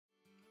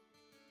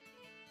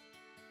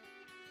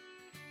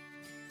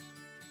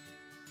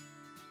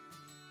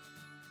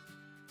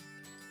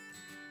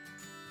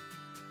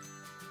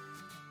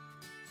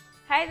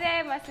Hi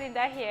there,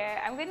 Maslinda here.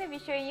 I'm going to be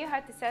showing you how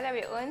to set up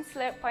your own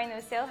Slurp point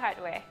of sale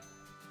hardware.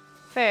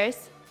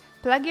 First,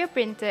 plug your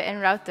printer and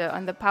router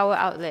on the power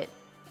outlet.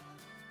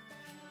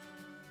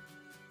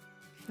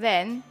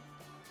 Then,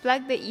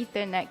 plug the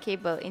Ethernet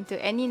cable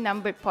into any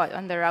numbered port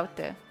on the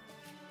router.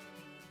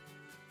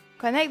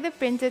 Connect the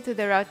printer to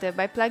the router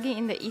by plugging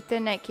in the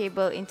Ethernet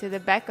cable into the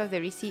back of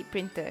the receipt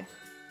printer.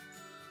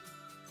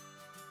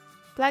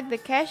 Plug the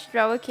cash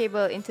drawer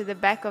cable into the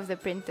back of the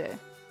printer.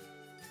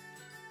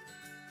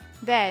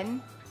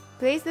 Then,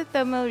 place the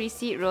thermal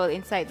receipt roll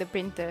inside the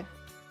printer.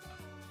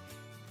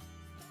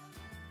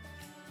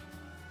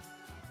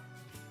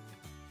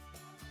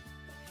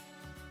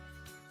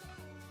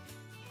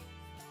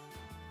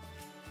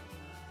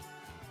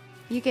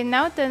 You can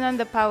now turn on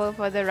the power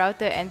for the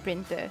router and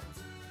printer.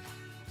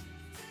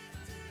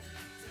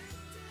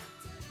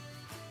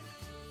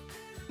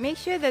 Make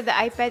sure that the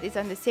iPad is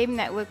on the same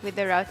network with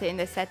the router in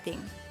the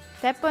setting.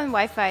 Tap on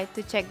Wi-Fi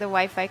to check the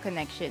Wi-Fi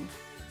connection.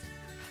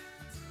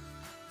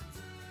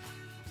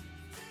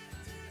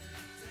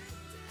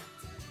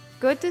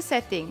 Go to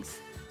Settings.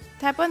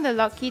 Tap on the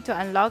lock key to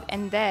unlock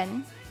and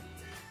then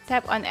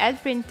tap on Add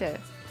Printer.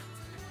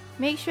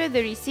 Make sure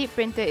the receipt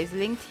printer is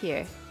linked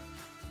here.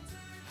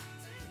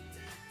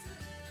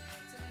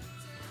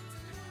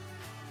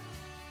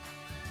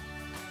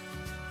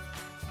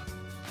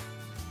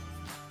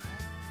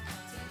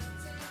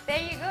 There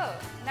you go!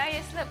 Now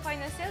your Slurp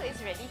point of sale is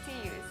ready to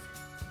use.